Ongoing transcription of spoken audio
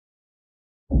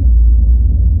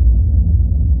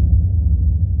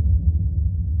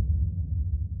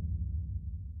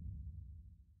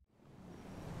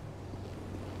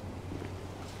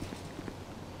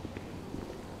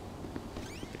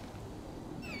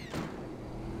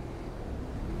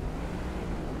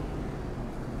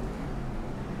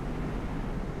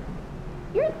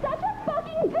You're such a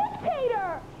fucking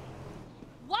dictator!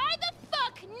 Why the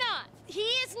fuck not? He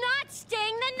is not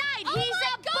staying the night. Oh He's my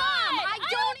a God! bum. I I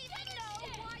don't don't even know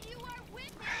why you are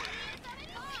with him. He is a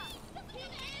bum. He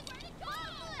is a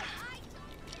bum. I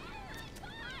don't care.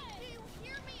 Do you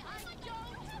hear me? I don't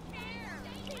care.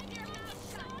 Keep your mouth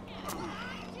shut.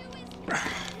 I do is your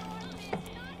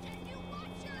business, and you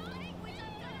watch your language.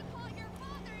 I'm gonna call your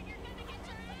father, and you're gonna get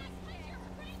your ass kicked. I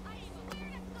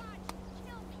swear to God, you kill me. You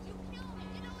kill me.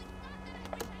 You know, it's not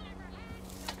that I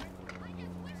wish I never had children. I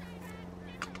just wish I had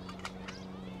different.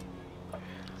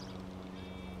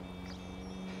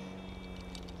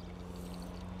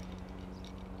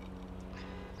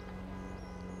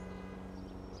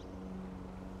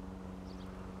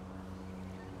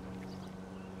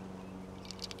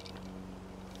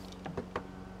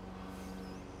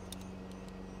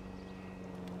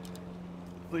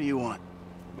 What do you want?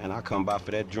 Man, I come by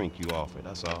for that drink you offered,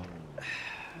 that's all.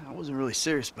 I wasn't really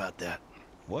serious about that.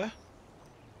 What?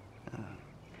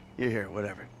 You're here,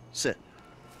 whatever. Sit.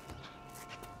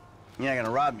 You're not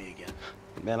gonna rob me again.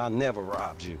 Man, I never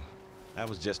robbed you. That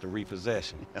was just a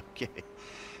repossession. Okay.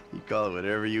 You call it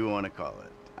whatever you want to call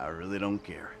it. I really don't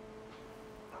care.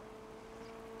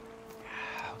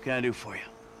 What can I do for you?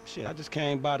 Shit, I just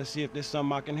came by to see if there's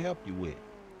something I can help you with.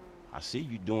 I see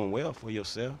you doing well for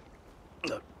yourself.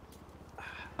 Look,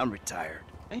 I'm retired.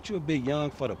 Ain't you a bit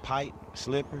young for the pipe,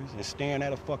 slippers, and staring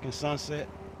at a fucking sunset?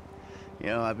 You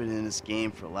know, I've been in this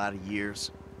game for a lot of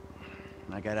years,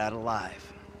 and I got out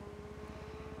alive.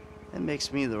 That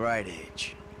makes me the right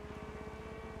age.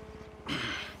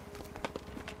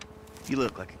 You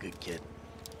look like a good kid.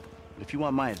 But if you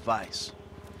want my advice,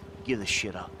 give this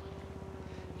shit up.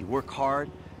 You work hard,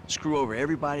 screw over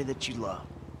everybody that you love.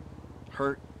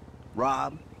 Hurt,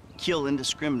 rob, kill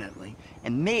indiscriminately,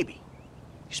 and maybe,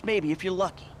 just maybe if you're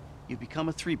lucky, you become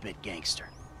a 3-bit gangster.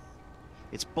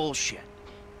 It's bullshit.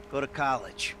 Go to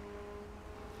college.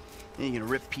 Then you're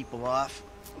gonna rip people off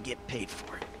and get paid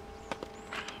for it.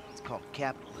 It's called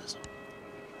capitalism.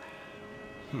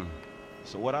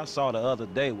 So what I saw the other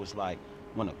day was like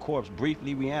when a corpse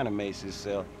briefly reanimates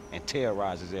itself and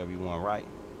terrorizes everyone, right?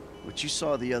 What you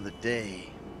saw the other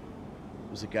day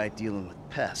was a guy dealing with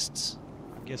pests.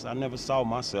 I guess I never saw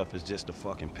myself as just a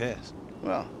fucking pest.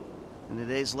 Well, and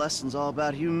today's lesson's all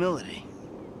about humility.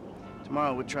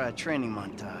 Tomorrow we'll try a training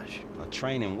montage. A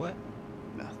training what?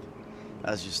 Nothing.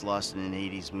 I was just lost in an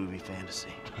 80s movie fantasy.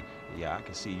 Yeah, I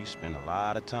can see you spend a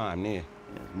lot of time there.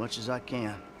 As much as I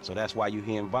can. So that's why you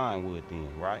here in Vinewood then,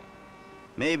 right?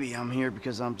 Maybe I'm here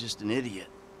because I'm just an idiot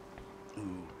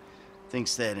who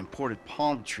thinks that imported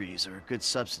palm trees are a good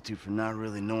substitute for not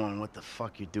really knowing what the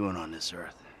fuck you're doing on this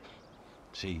earth.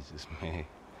 Jesus, man.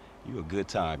 You a good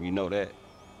time, you know that?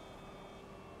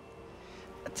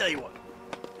 I tell you what.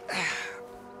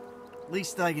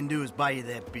 Least I can do is buy you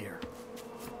that beer.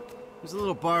 There's a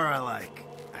little bar I like.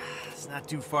 It's not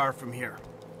too far from here.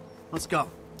 Let's go.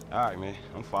 All right, man.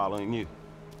 I'm following you.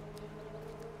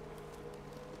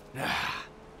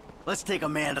 Let's take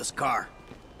Amanda's car.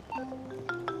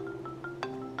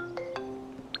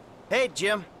 Hey,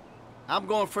 Jim. I'm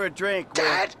going for a drink.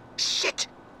 Dad? Shit!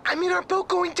 I'm in our boat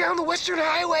going down the Western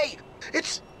Highway!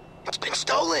 It's been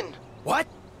stolen! What?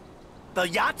 The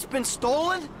yacht's been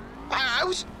stolen? I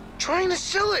was trying to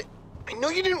sell it. I know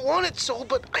you didn't want it sold,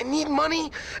 but I need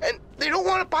money, and they don't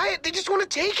want to buy it. They just want to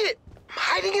take it. I'm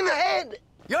hiding in the head.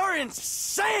 You're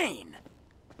insane!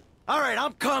 All right,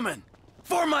 I'm coming.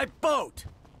 For my boat!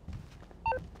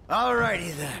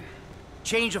 Alrighty then.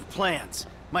 Change of plans.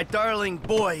 My darling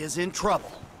boy is in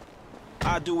trouble.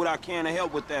 I'll do what I can to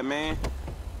help with that, man.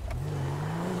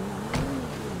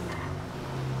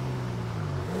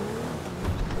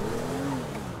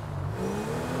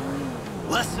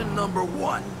 Lesson number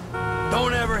 1.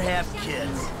 Don't ever have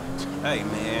kids. Hey,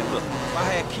 man, look, if I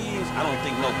had kids, I don't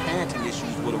think no parenting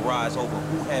issues would arise over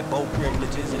who had boat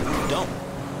privileges and who don't.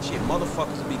 Shit,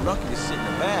 motherfuckers would be lucky to sit in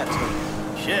the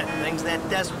bathtub. Shit, things that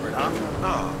desperate, huh?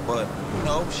 Nah, but, you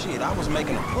know, shit, I was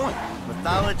making a point.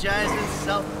 Mythologizing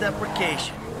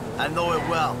self-deprecation. I know it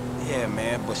well. Yeah,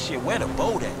 man, but shit, where the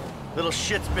boat at? Little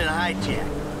shit's been hijacked.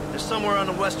 They're somewhere on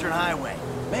the Western Highway.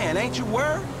 Man, ain't you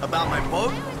worried? About my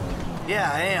boat? Yeah,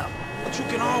 I am. But you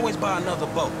can always buy another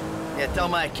boat. Yeah, tell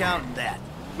my accountant that.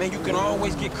 Man, you can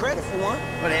always get credit for one.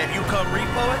 But have you come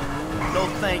repo it? No,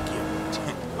 thank you.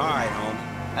 All right,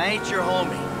 homie. I ain't your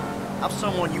homie. I'm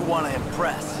someone you want to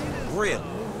impress. Really?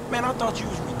 Man, I thought you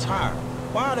was retired.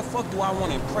 Why the fuck do I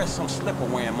want to impress some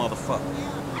slipper-wearing motherfucker?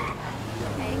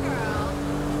 Hey, girl.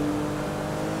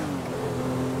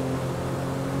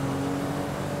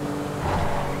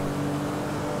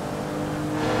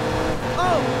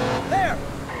 Oh!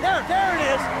 There it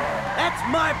is!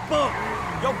 my boat!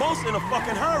 Your boat's in a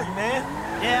fucking hurry, man.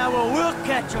 Yeah, well, we'll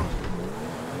catch him.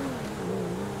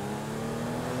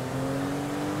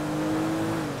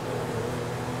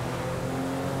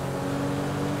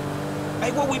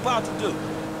 Hey, what we about to do?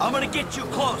 I'm gonna get you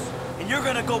close, and you're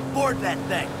gonna go board that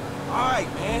thing. All right,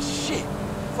 man, shit.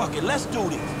 Fuck it, let's do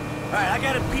this. All right, I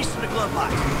got a piece in the glove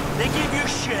box. They give you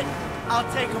shit,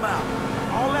 I'll take them out.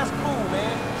 All that's cool,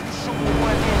 man. You shoot with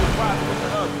one hand and drive with the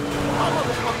other. My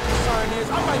motherfucking concern is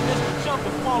I might miss the jump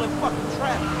and fall in fucking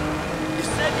traffic. You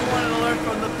said you wanted to learn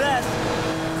from the best.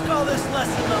 Let's call this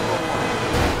lesson number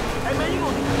 1. Hey, man, you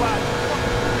gonna need to ride.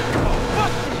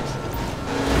 Fuck this!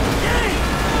 Yay!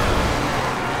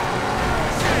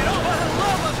 Shit, oh, for the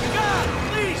love of God,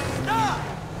 please stop!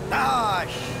 Ah,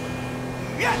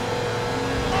 shit!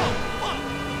 Oh, fuck!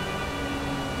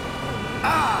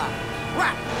 Ah,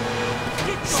 crap!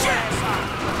 Get your ass out!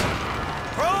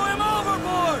 Throw him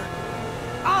overboard!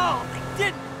 Oh, they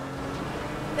didn't!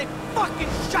 They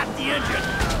fucking shot the engine!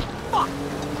 Fuck!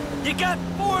 You got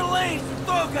 4 lanes to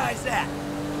throw guys at!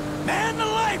 Man the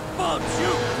lifeboats,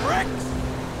 you pricks!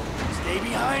 Stay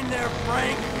behind there,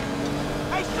 Frank!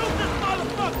 Hey, shoot this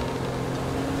motherfucker!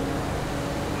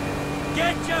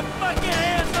 Get your fucking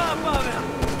hands off of him!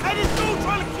 Hey, this dude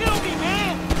trying to kill me,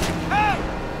 man! Hey!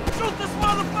 Shoot this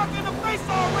motherfucker in the face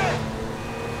already!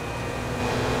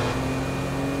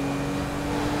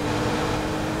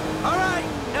 All right,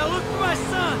 now look for my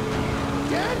son!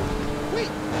 Dad? Wait,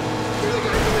 you're the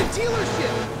guy from the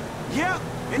dealership! Yeah,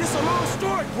 and it's a long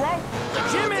story, bro.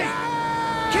 Jimmy!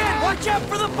 Kid, watch out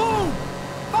for the boom!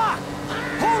 Fuck!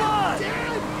 Hold on!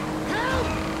 Dad! Help!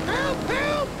 Help!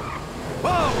 Help!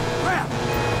 Whoa, crap!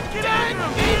 Get out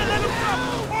of here, man! Let him stop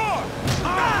the car!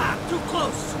 Ah, too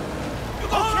close! You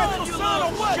gonna catch your you son or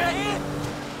little what, shit. man?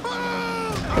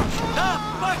 The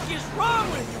fuck is wrong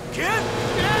with you, kid?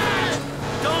 Dad!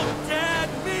 Don't tag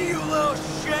me, you little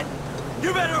shit!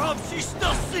 You better hope she's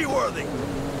still seaworthy!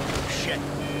 Shit!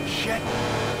 Shit!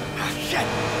 Ah, shit!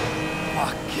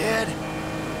 Fuck, kid!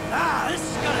 Ah, this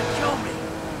is gonna kill me!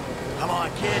 Come on,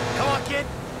 kid! Come on, kid!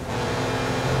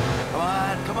 Come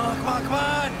on, come on, come on, come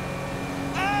on!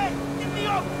 Hey, get me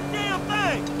off the damn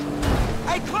thing!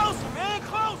 Hey, closer, man,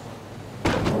 closer!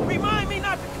 Remind me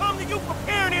not to come to you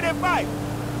preparing it and fight!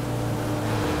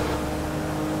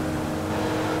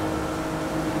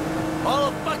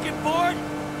 All fucking board?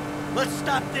 Let's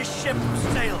stop this ship from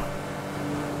sailing.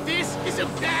 This is a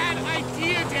bad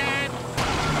idea, Dad!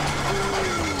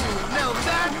 Now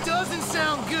that doesn't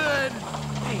sound good!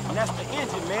 Hey, that's the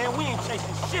engine, man. We ain't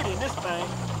chasing shit in this thing.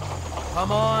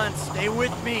 Come on, stay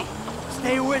with me.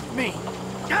 Stay with me.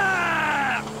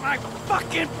 Ah! My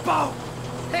fucking boat!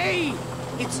 Hey!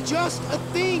 It's just a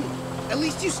thing! At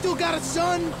least you still got a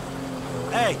son!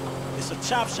 Hey, it's a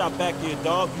chop shop back there,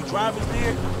 dog. You drivers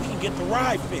there, we can get the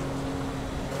ride fixed.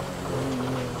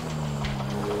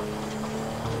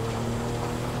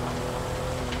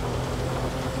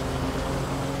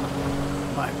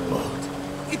 My boat.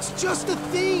 It's just a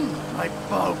thing! My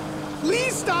boat.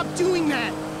 Please stop doing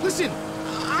that! Listen,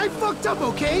 I fucked up,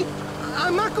 okay?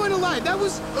 I'm not going to lie, that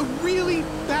was a really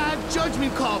bad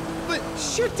judgment call. But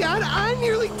shit, Dad, I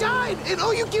nearly died, and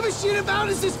all you give a shit about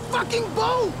is this fucking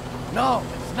boat! No,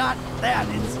 it's not that.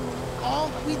 It's...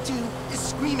 All we do is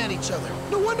scream at each other.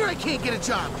 No wonder I can't get a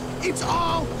job. It's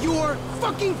all your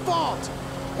fucking fault!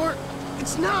 Or,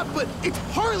 it's not, but it's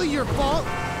partly your fault.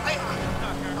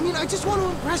 I mean, I just want to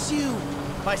impress you.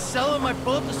 By selling my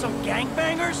boat to some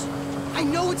gangbangers? I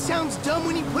know it sounds dumb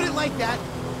when you put it like that,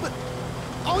 but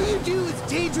all you do is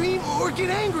daydream or get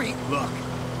angry. Look,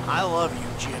 I love you,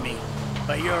 Jimmy,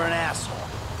 but you're an asshole.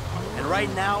 And right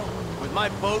now, with my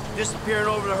boat disappearing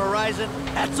over the horizon,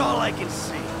 that's all I can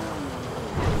see.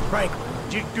 Franklin,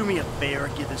 would you do me a favor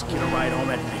and give this kid a ride home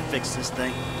after they fix this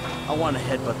thing? I want to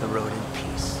headbutt the road in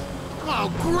peace. Oh,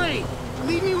 great!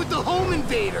 Leave me with the home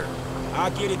invader.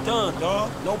 I'll get it done,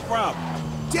 dog. No problem.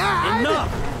 Dad!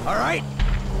 Enough, all right?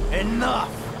 Enough!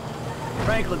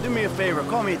 Franklin, do me a favor,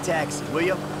 call me a taxi, will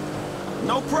you?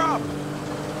 No problem.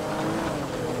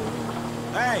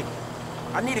 Hey,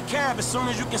 I need a cab as soon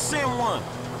as you can send one.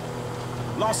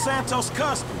 Los Santos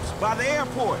Customs, by the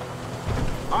airport.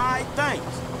 All right, thanks.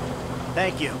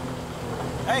 Thank you.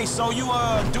 Hey, so you,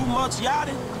 do much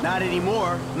yachting? Not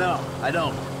anymore. No, I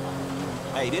don't.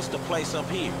 Hey, this the place up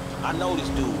here. I know this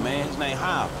dude, man. His name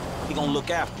Howard. He gonna look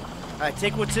after me. All right,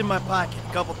 take what's in my pocket,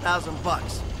 a couple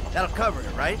 $1,000. That'll cover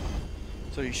it, right?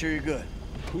 So you sure you're good?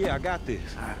 Yeah, I got this.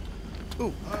 All right.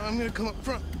 Ooh, I'm gonna come up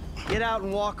front. Get out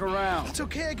and walk around. It's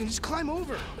okay, I can just climb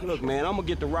over. Look, man, I'm gonna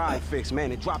get the ride fixed,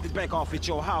 man, and drop it back off at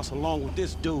your house along with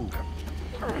this dude.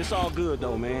 It's all good,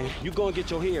 though, man. You go and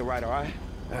get your head right, all right?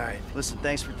 All right, listen,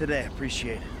 thanks for today.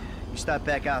 Appreciate it. You stop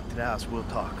back out to the house, we'll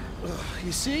talk.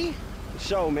 You see?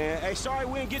 Show, man. Hey, sorry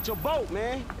we didn't get your boat,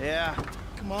 man. Yeah.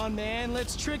 Come on, man.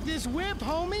 Let's trick this whip,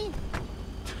 homie.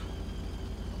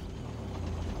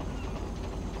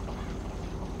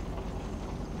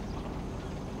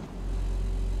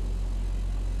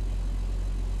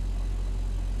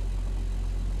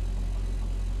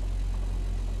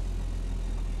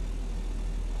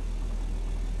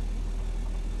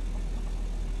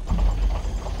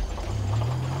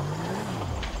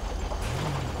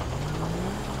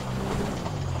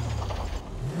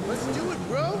 Let's do it,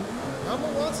 bro. Mama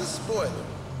wants a spoiler.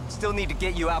 Still need to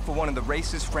get you out for one of the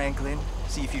races, Franklin.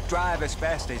 See if you drive as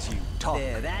fast as you talk.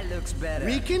 There, that looks better.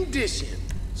 Recondition.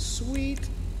 Sweet.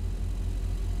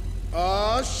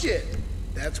 Oh shit.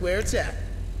 That's where it's at.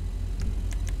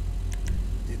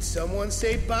 Did someone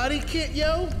say body kit,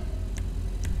 yo?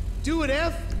 Do it,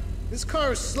 F. This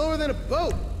car is slower than a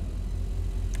boat.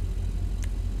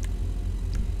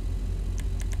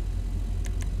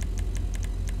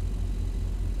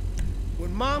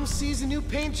 When Mom sees a new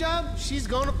paint job, she's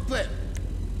gonna flip.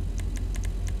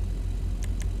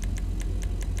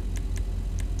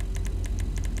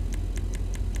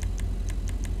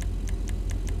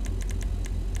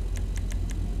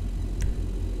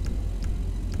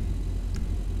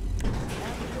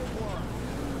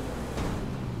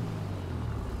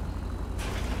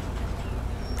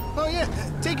 Oh yeah,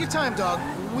 take your time, dog.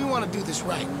 We want to do this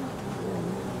right.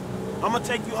 I'm gonna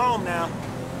take you home now.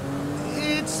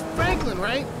 It's Franklin,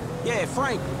 right? Yeah,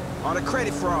 Franklin. Or the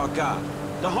credit fraud guy.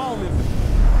 The home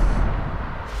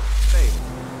Hey,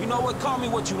 you know what? Call me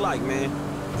what you like, man.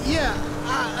 Yeah,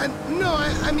 no,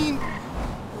 I mean,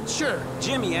 sure,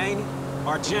 Jimmy, ain't he?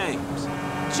 Or James?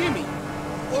 Jimmy.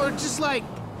 Or just like,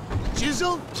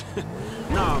 Jizzle?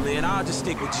 Nah, man, I'll just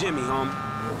stick with Jimmy,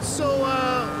 homie. So,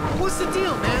 what's the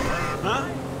deal, man?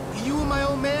 Huh? You and my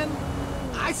old man?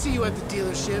 I see you at the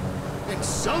dealership, and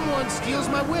someone steals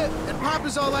my whip, and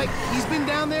Papa's all like, he's been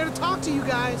down there to talk to you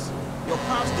guys. Your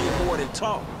pops did more than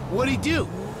talk. What'd he do?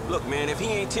 Look, man, if he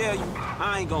ain't tell you,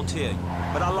 I ain't gonna tell you.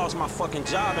 But I lost my fucking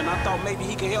job, and I thought maybe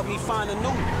he could help me find a new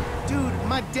one. Dude,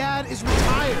 my dad is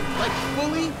retired, like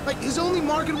fully. Like, his only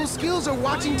marketable skills are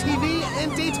watching TV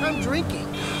and daytime drinking.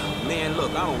 Man,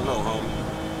 look, I don't know,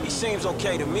 homie. He seems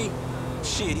okay to me.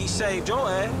 Shit, he saved your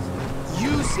ass.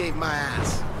 You saved my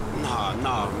ass.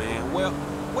 Nah, man.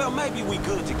 Well, maybe we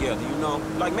good together, you know?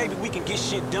 Like, maybe we can get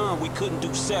shit done we couldn't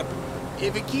do separate.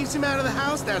 If it keeps him out of the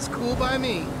house, that's cool by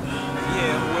me.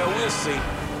 Yeah, well, we'll see.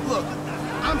 Look,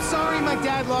 I'm sorry my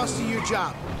dad lost you your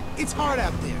job. It's hard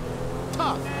out there.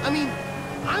 Tough. I mean,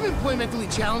 I'm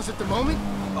employmentally challenged at the moment.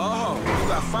 Oh, you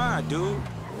got fired, dude.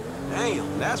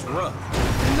 Damn, that's rough.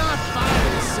 Not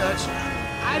fired as such.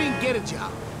 I didn't get a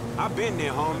job. I've been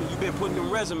there, homie. You been putting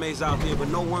them resumes out there, but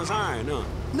no one's hiring, huh?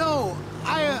 No,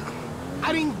 I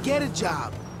didn't get a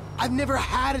job. I've never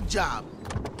had a job.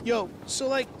 Yo, so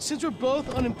like, since we're both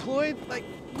unemployed, like,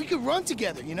 we could run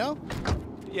together, you know?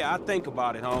 Yeah, I think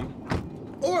about it, homie.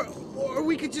 Or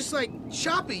we could just like,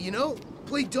 shop it, you know?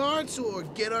 Play darts or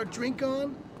get our drink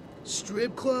on.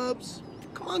 Strip clubs.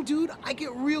 Come on, dude, I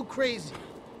get real crazy.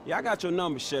 Yeah, I got your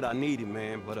number, shit. I need it,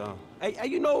 man. But, hey,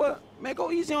 you know what? Man,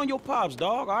 go easy on your pops,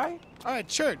 dog, all right? All right,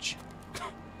 church.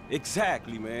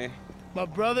 Exactly, man. My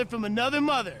brother from another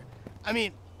mother. I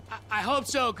mean, I hope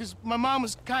so, because my mom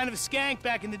was kind of a skank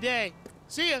back in the day.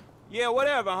 See ya. Yeah,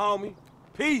 whatever, homie.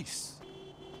 Peace.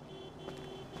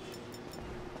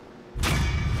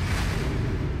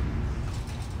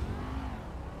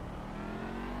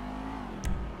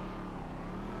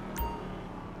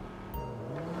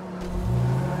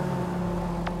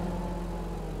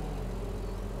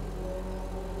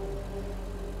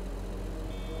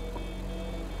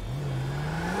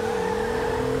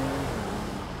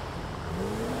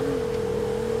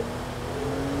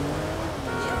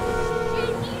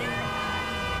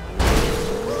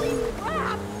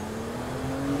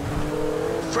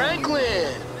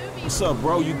 Franklin! What's up,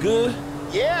 bro? You good?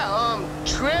 Yeah,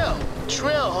 Trill,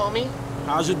 homie.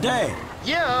 How's your dad?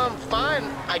 Yeah, fine,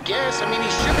 I guess. I mean, he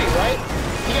should be, right?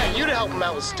 He got you to help him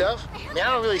out with stuff. I mean,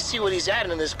 I don't really see what he's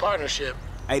adding in this partnership.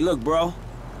 Hey, look, bro.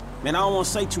 Man, I don't want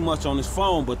to say too much on this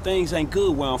phone, but things ain't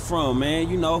good where I'm from, man.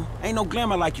 You know, ain't no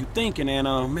glamour like you thinking,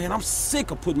 and, man, I'm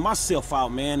sick of putting myself out,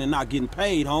 man, and not getting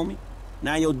paid, homie.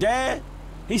 Now, your dad,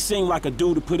 he seemed like a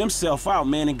dude to put himself out,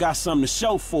 man, and got something to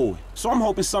show for it. So I'm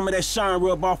hoping some of that shine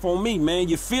rub off on me, man.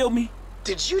 You feel me?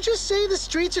 Did you just say the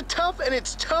streets are tough, and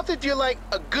it's tough if you're like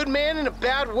a good man in a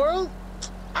bad world?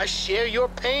 I share your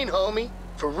pain, homie.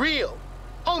 For real.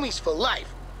 Homies for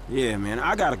life. Yeah, man,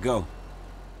 I gotta go.